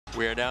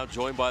We are now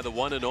joined by the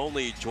one and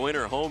only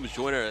Joyner Holmes.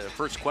 Joyner,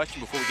 first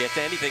question before we get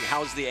to anything,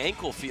 how's the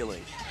ankle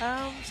feeling?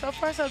 So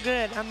far so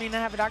good. I mean, I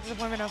have a doctor's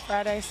appointment on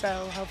Friday, so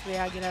hopefully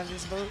I'll get out of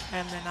this boot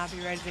and then I'll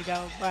be ready to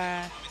go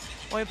by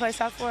when we play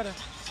South Florida.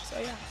 So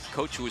yeah.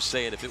 Coach was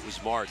saying if it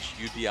was March,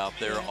 you'd be out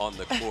there on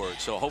the court.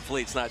 So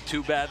hopefully it's not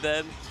too bad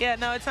then? Yeah,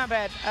 no, it's not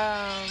bad.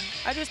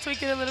 I just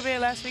tweaked it a little bit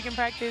last week in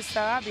practice,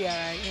 so I'll be all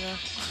right, you know.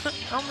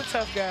 I'm a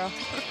tough girl.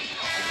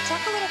 Talk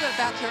a little bit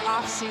about your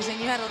off season.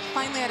 You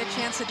finally had a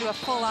chance to do a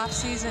full off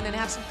season and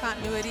have some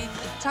continuity.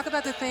 Talk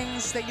about the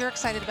things that you're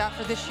excited about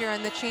for this year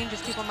and the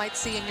changes people might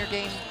see in your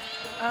game.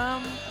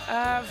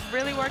 I've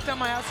really worked on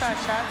my outside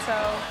shot,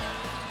 so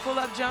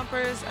pull-up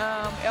jumpers,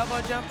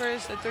 elbow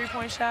jumpers, the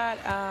three-point shot.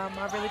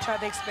 I've really tried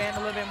to expand a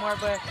little bit more,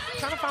 but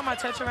trying to find my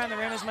touch around the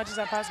rim as much as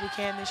I possibly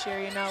can this year,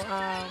 you know.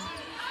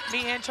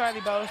 Me and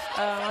Charlie both.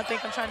 I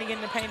think I'm trying to get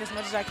in the paint as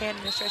much as I can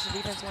and stretch the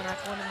defense when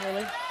I'm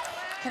really.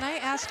 Can I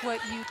ask what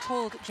you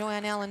told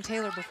Joanne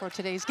Allen-Taylor before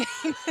today's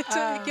game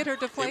to get her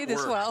to play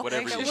this well?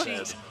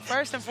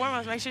 First and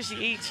foremost, make sure she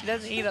eats. She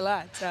doesn't eat a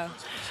lot, so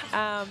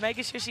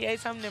making sure she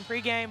ate something in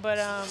pregame. But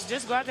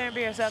just go out there and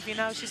be herself. You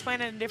know, she's playing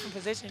in a different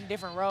position,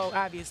 different role,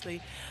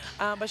 obviously.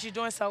 But she's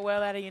doing so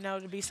well at it, you know,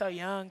 to be so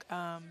young,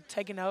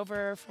 taking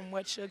over from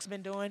what Shook's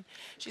been doing.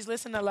 She's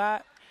listened a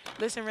lot,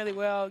 listened really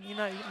well. You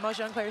know, most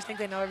young players think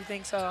they know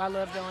everything, so I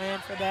love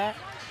Joanne for that.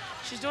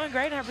 She's doing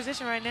great in her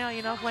position right now,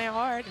 you know, playing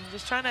hard and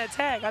just trying to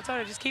attack. I told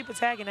her, just keep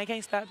attacking. They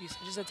can't stop you, so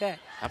just attack.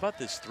 How about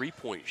this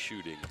three-point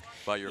shooting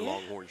by your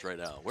Longhorns right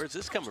now? Where's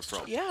this coming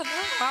from? Yeah,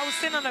 no, I was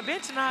sitting on the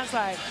bench and I was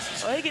like,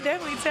 well, you can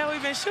definitely tell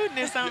we've been shooting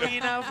this on me,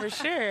 you know, for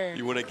sure.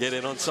 You want to get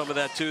in on some of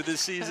that too this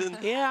season?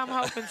 Yeah, I'm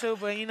hoping to,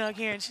 but, you know,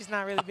 Karen, she's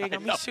not really big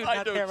on me shooting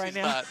out there right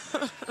now.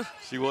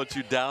 She wants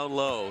you down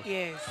low.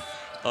 Yes.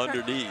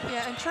 Underneath.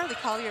 Yeah, and Charlie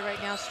Collier right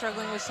now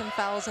struggling with some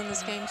fouls in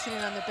this game, sitting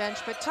on the bench.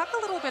 But talk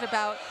a little bit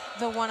about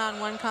the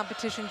one-on-one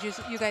competitions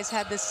you guys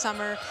had this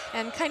summer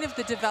and kind of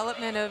the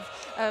development of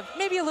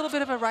maybe a little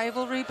bit of a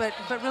rivalry, but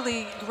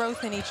really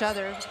growth in each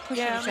other.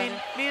 Yeah, I mean,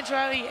 me and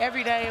Charlie,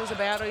 every day it was a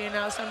battle, you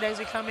know. Some days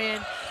we come in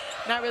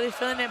not really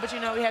feeling it, but, you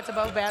know, we had to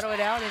both battle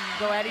it out and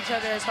go at each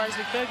other as hard as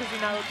we could because,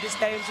 you know, this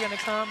day was going to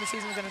come, the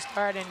season was going to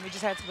start, and we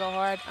just had to go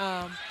hard.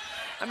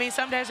 I mean,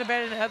 some days are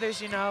better than others,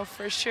 you know,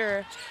 for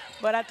sure.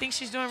 But I think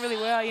she's doing really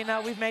well. You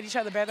know, we've made each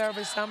other better over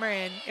the summer,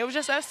 and it was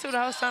just us two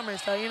the whole summer.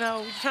 So, you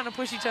know, we're trying to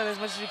push each other as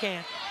much as we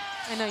can.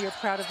 I know you're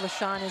proud of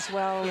LaShawn as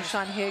well, yes.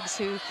 LaShawn Higgs,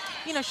 who,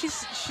 you know,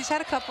 she's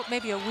had a couple,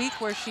 maybe a week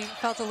where she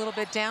felt a little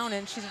bit down,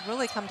 and she's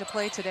really come to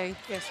play today.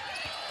 Yes.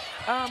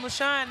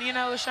 LaShawn, you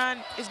know, LaShawn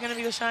is going to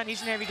be LaShawn each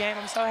and every game.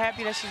 I'm so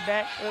happy that she's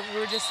back. We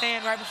were just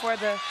saying right before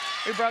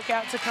we broke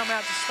out to come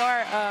out to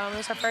start, it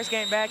was her first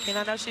game back, and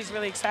I know she's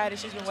really excited.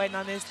 She's been waiting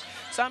on this.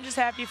 So I'm just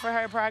happy for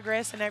her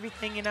progress and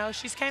everything, you know.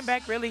 She's came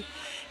back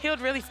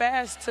healed really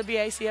fast to be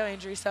ACL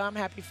injury, so I'm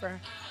happy for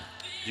her.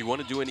 Do you want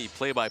to do any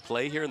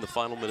play-by-play here in the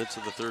final minutes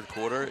of the third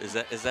quarter? Is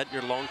that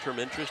your long-term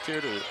interest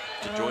here to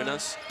join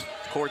us?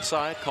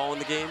 Courtside, calling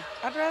the game?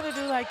 I'd rather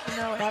do, like, you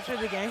know, after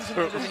the games and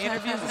do the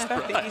interviews and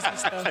stuff, the easy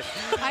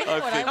stuff. I know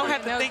what I don't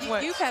have to think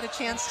much. You've had a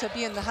chance to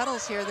be in the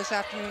huddles here this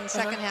afternoon,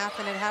 second half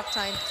and at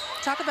halftime.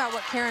 Talk about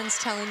what Karen's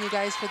telling you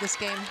guys for this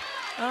game.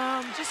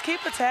 Just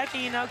keep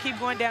attacking, you know, keep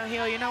going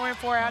downhill. You know, we're in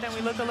 4 out and we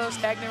look a little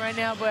stagnant right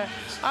now, but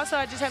also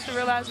I just have to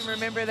realize and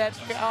remember that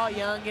we're all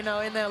young. You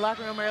know, in the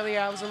locker room earlier,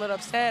 I was a little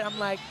upset. I'm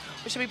like,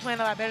 we should be playing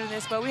a lot better than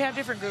this, but we have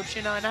different groups,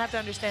 you know, and I have to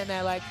understand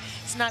that, like,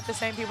 it's not the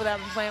same people that I've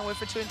been playing with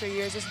for 2 and 3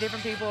 years. It's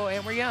different people,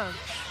 and we're young.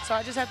 So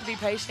I just have to be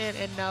patient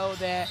and know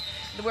that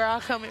we're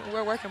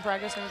work in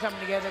progress and we're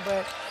coming together.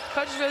 But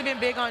Coach has really been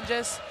big on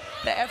just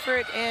the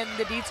effort and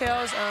the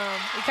details.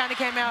 We kind of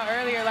came out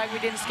earlier like we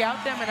didn't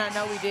scout them, and I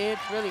know we did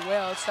really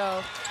well.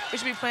 So we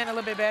should be playing a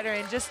little bit better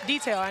and just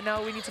detail. I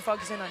know we need to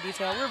focus in on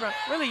detail. We're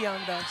really young,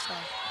 though, so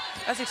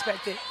that's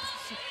expected.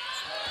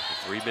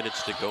 3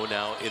 minutes to go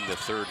now in the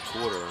third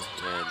quarter,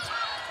 and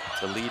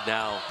the lead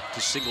now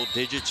to single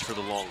digits for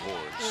the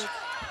Longhorns.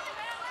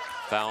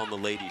 Foul on the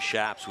Lady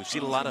Shaps. We've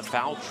seen a lot of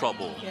foul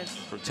trouble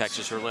from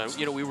Texas early on.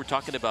 You know, we were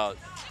talking about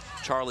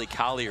Charlie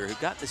Collier, who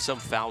got into some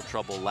foul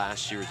trouble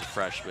last year as a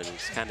freshman.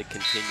 He's kind of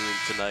continuing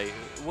tonight.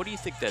 What do you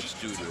think that's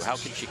due to? How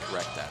can she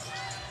correct that?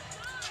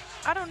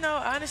 I don't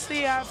know.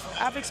 Honestly,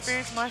 I've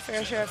experienced my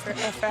fair share of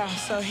fouls,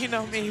 so you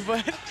know me.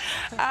 But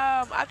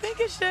I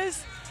think it's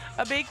just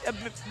a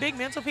big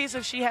mental piece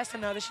of she has to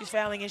know that she's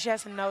fouling, and she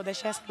has to know that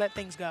she has to let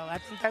things go. I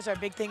think that's our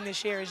big thing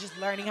this year, is just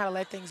learning how to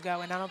let things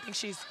go, and I don't think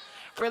she's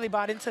really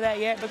bought into that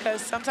yet,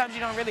 because sometimes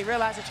you don't really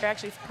realize that you're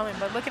actually fouling.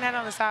 But looking at it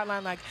on the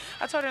sideline, like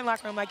I told her in the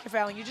locker room, like, you're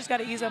fouling. You just got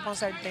to ease up on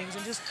certain things.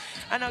 And just,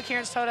 I know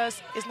Karen's told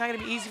us it's not going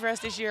to be easy for us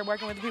this year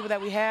working with the people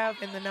that we have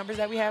and the numbers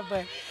that we have,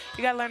 but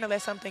you got to learn to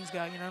let some things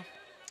go, you know.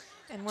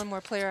 And one more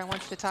player I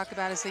want you to talk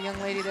about is the young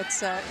lady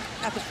that's at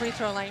the free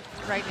throw line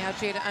right now,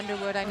 Jada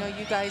Underwood. I know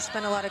you guys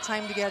spend a lot of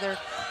time together.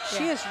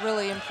 She has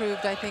really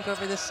improved, I think,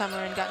 over this summer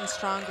and gotten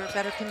stronger,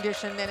 better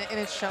conditioned, and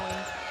it's showing.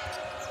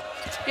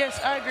 Yes,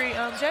 I agree.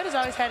 Jada's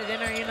always had it in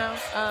her, you know.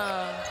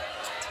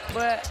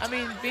 But, I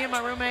mean, being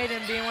my roommate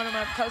and being one of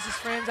my closest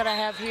friends that I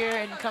have here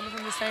and coming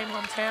from the same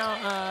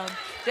hometown,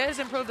 that has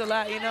improved a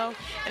lot, you know.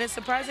 And it's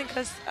surprising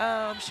because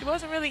she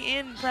wasn't really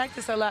in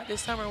practice a lot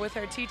this summer with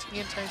her teaching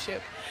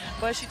internship.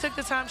 But she took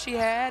the time she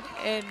had,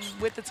 and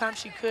with the time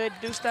she could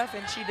do stuff,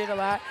 and she did a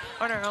lot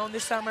on her own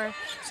this summer.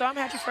 So I'm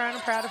happy for her and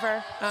I'm proud of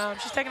her.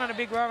 She's taking on a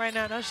big role right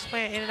now. I know she's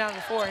playing in and out of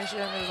the four, and she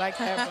doesn't really like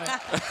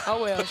that, but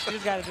oh well, she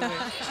just got to do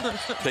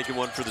it. Taking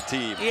one for the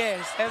team.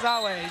 Yes, as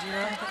always, you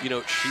know. You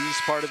know,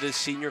 she's part of this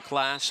senior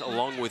class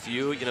along with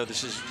you. You know,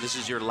 this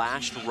is your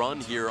last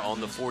run here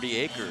on the 40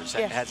 acres.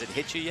 Yeah. Has it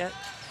hit you yet?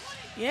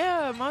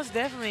 Yeah, most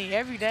definitely.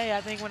 Every day,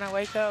 I think, when I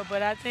wake up.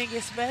 But I think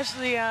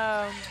especially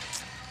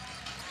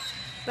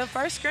the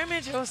first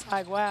scrimmage, it was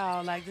like,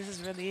 wow, like, this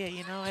is really it,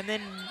 you know? And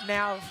then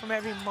now, from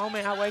every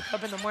moment I wake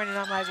up in the morning,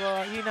 I'm like,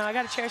 well, you know, I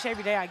got to cherish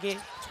every day I get.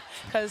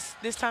 Because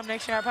this time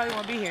next year, I probably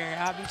won't be here.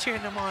 I'll be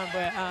cheering them on.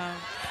 But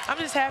I'm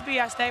just happy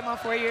I stayed my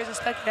 4 years and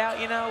stuck it out,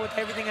 you know, with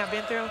everything I've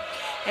been through.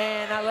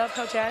 And I love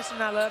Coach Ashton.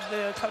 I love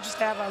the coaching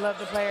staff. I love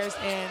the players.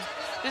 And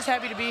just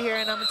happy to be here.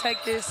 And I'm going to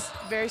take this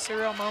very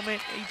surreal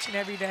moment each and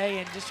every day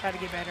and just try to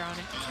get better on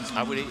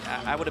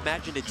it. I would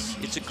imagine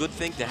it's a good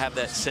thing to have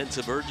that sense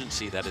of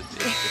urgency that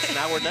it's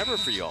now or never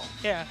for y'all.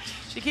 Yeah.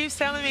 She keeps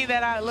telling me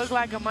that I look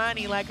like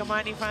Amani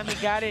finally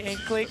got it and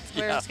clicked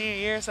for her senior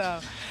year.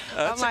 So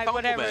I'm like,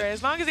 whatever.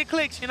 As long as it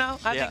clicks, you know,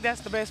 I think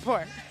that's the best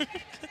part.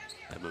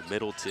 Emma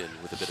Middleton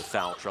with a bit of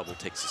foul trouble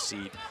takes a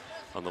seat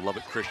on the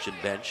Lubbock Christian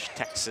bench.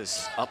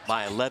 Texas up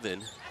by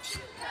 11.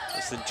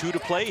 Less than 2 to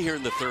play here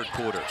in the third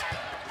quarter.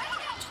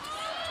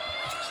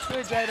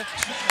 Good, Jada.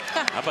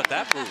 How about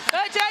that move?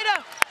 Good,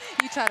 Jada.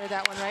 You taught her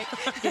that one, right?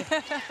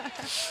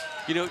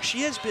 You know,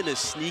 she has been a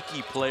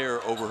sneaky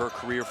player over her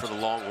career for the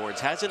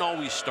Longhorns. Hasn't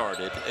always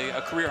started.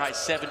 A career-high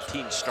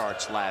 17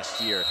 starts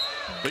last year.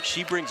 But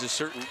she brings a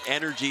certain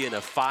energy and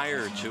a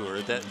fire to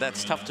her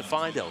that's tough to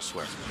find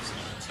elsewhere.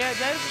 Yeah,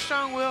 Jada's a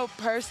strong-willed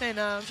person.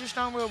 She's a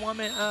strong-willed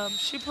woman.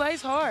 She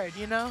plays hard,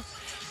 you know.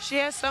 She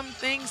has some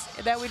things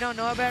that we don't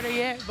know about her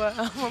yet, but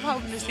I'm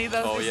hoping to see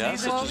those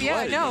this season. Well,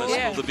 yeah,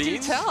 no, do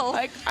tell.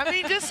 Like, I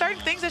mean, just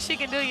certain things that she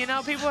can do, you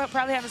know. People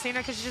probably haven't seen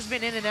her because she's just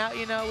been in and out,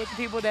 you know, with the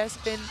people that's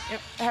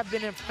have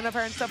been in front of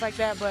her and stuff like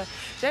that. But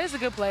Jada's a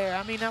good player.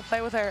 I mean, I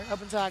played with her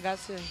up until I got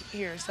to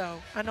here,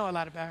 so I know a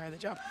lot about her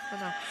that y'all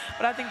don't know.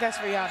 But I think that's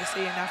for y'all to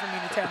see and not for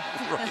me to tell.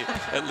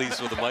 Right, at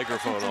least with a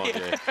microphone on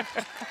there.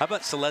 How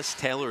about Celeste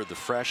Taylor, the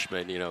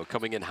freshman, you know,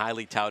 coming in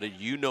highly touted?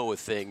 You know a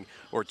thing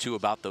or two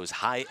about those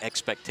high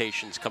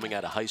expectations coming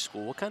out of high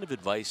school. What kind of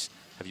advice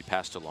have you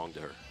passed along to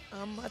her?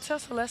 I tell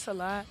Celeste a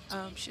lot.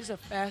 She's a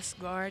fast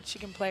guard. She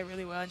can play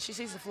really well, and she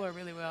sees the floor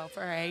really well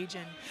for her age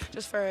and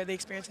just for the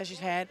experience that she's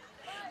had.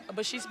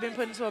 But she's been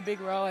put into a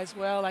big role as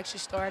well. Like,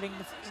 she's starting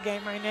the first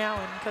game right now,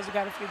 and because we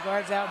got a few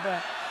guards out,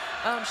 but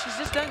she's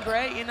just done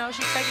great. You know,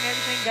 she's taking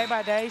everything day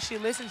by day. She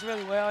listens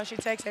really well, and she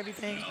takes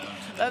everything.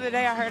 The other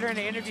day, I heard her in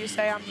the interview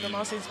say I'm the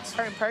most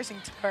important person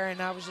to her, and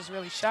I was just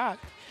really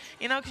shocked.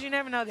 You know, because you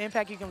never know the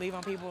impact you can leave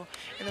on people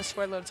in the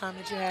short little time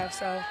that you have.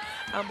 So,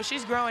 but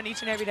she's growing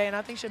each and every day, and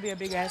I think she'll be a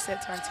big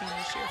asset to our team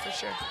this year for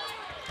sure.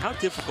 How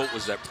difficult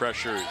was that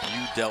pressure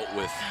you dealt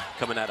with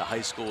coming out of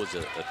high school as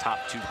a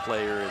top 2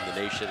 player in the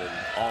nation and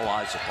all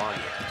eyes upon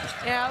you?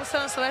 Yeah, I was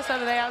telling Celeste the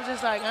other day, I was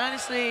just like,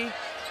 honestly,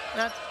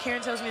 not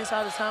Karen tells me this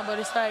all the time, but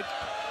it's like,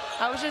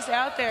 I was just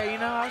out there, you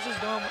know. I was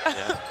just doing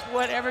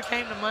whatever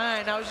came to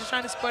mind. I was just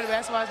trying to support the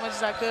basketball as much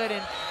as I could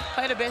and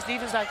play the best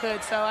defense I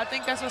could. So I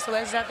think that's what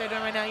Celeste's out there doing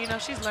right now. You know,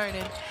 she's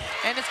learning.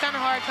 And it's kind of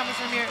hard coming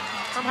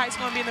from high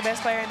school and being the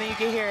best player, and then you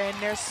get here, and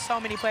there's so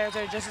many players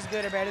that are just as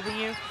good or better than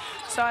you.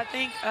 So I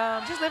think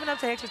just living up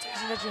to the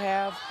expectations that you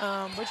have.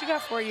 But you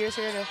got 4 years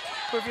here to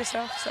prove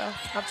yourself, so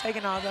I'm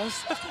taking all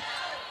those.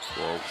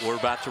 Well, we're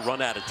about to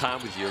run out of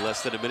time with you.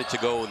 Less than a minute to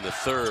go in the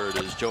third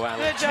as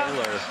Joyner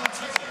Taylor.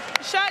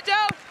 Shot,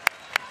 Joe.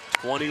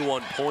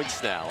 21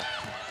 points now.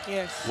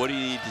 Yes. What do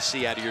you need to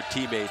see out of your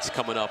teammates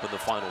coming up in the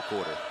final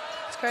quarter?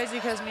 It's crazy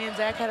because me and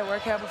Zach had a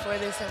workout before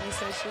this, and we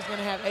said she was going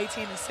to have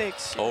 18 and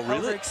 6. She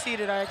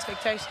over-exceeded our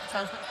expectations.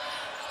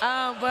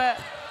 But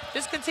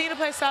just continue to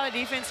play solid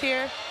defense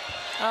here.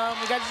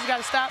 We just got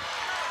to stop.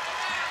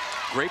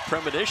 Great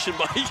premonition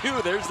by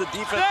you. There's the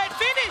defense. Good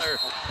finish.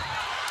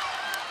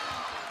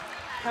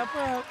 Help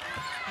her out.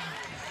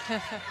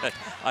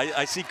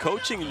 I see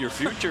coaching in your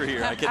future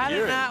here. I can hear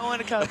it. I do not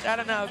want to coach. I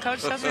don't know.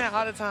 Coach tells me that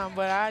all the time,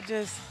 but I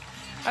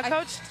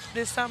coached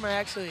this summer,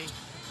 actually.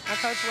 I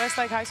coached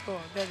Westlake High School,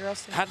 their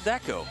girls team. How did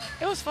that go?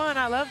 It was fun.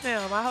 I loved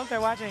them. I hope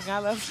they're watching. I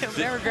loved them.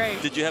 They were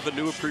great. Did you have a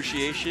new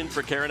appreciation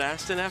for Karen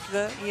Aston after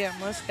that? Yeah,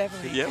 most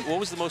definitely. Yeah. What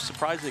was the most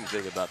surprising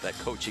thing about that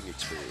coaching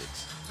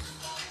experience?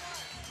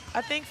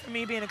 I think for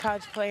me being a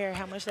college player,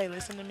 how much they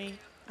listen to me.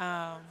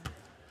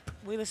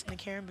 We listen to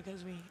Karen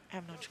because we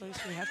have no choice.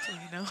 We have to,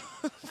 you know.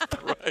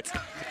 Right.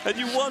 And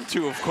you want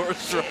to, of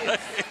course, right?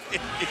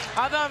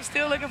 Although I'm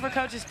still looking for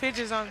Coach's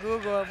pictures on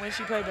Google of when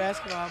she played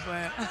basketball,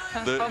 but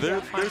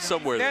they're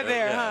somewhere there.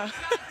 They're there, yeah.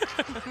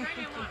 huh?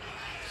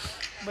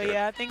 But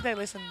yeah, I think they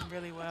listen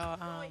really well.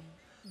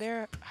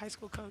 Their high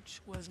school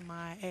coach was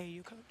my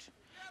AAU coach.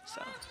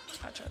 So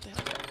I tried to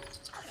help out.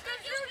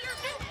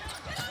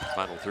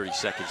 Final 30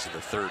 seconds of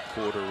the third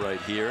quarter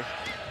right here.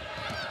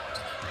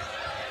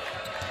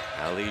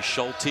 Ali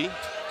Schulte.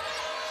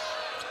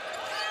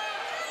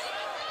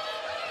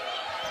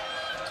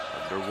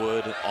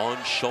 Underwood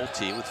on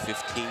Schulte with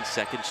 15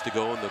 seconds to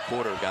go in the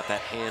quarter. Got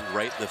that hand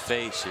right in the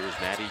face. Here's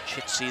Maddie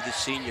Chitsey, the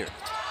senior.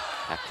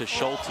 Back to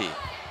Schulte.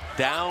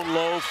 Down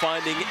low,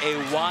 finding a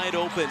wide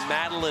open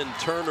Madeline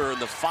Turner in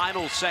the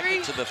final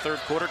seconds of the third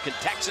quarter. Can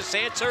Texas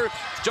answer?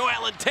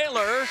 Joellen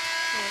Taylor.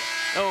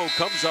 Oh,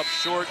 comes up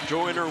short.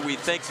 Joyner, we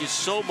thank you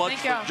so much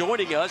for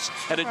joining us,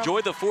 and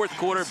enjoy the fourth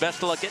quarter.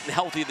 Best of luck getting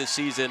healthy this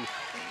season.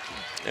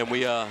 And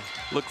we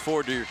look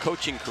forward to your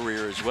coaching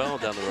career as well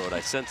down the road. I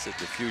sense it,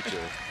 the future.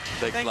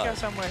 Thanks a lot.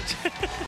 Thank you so much.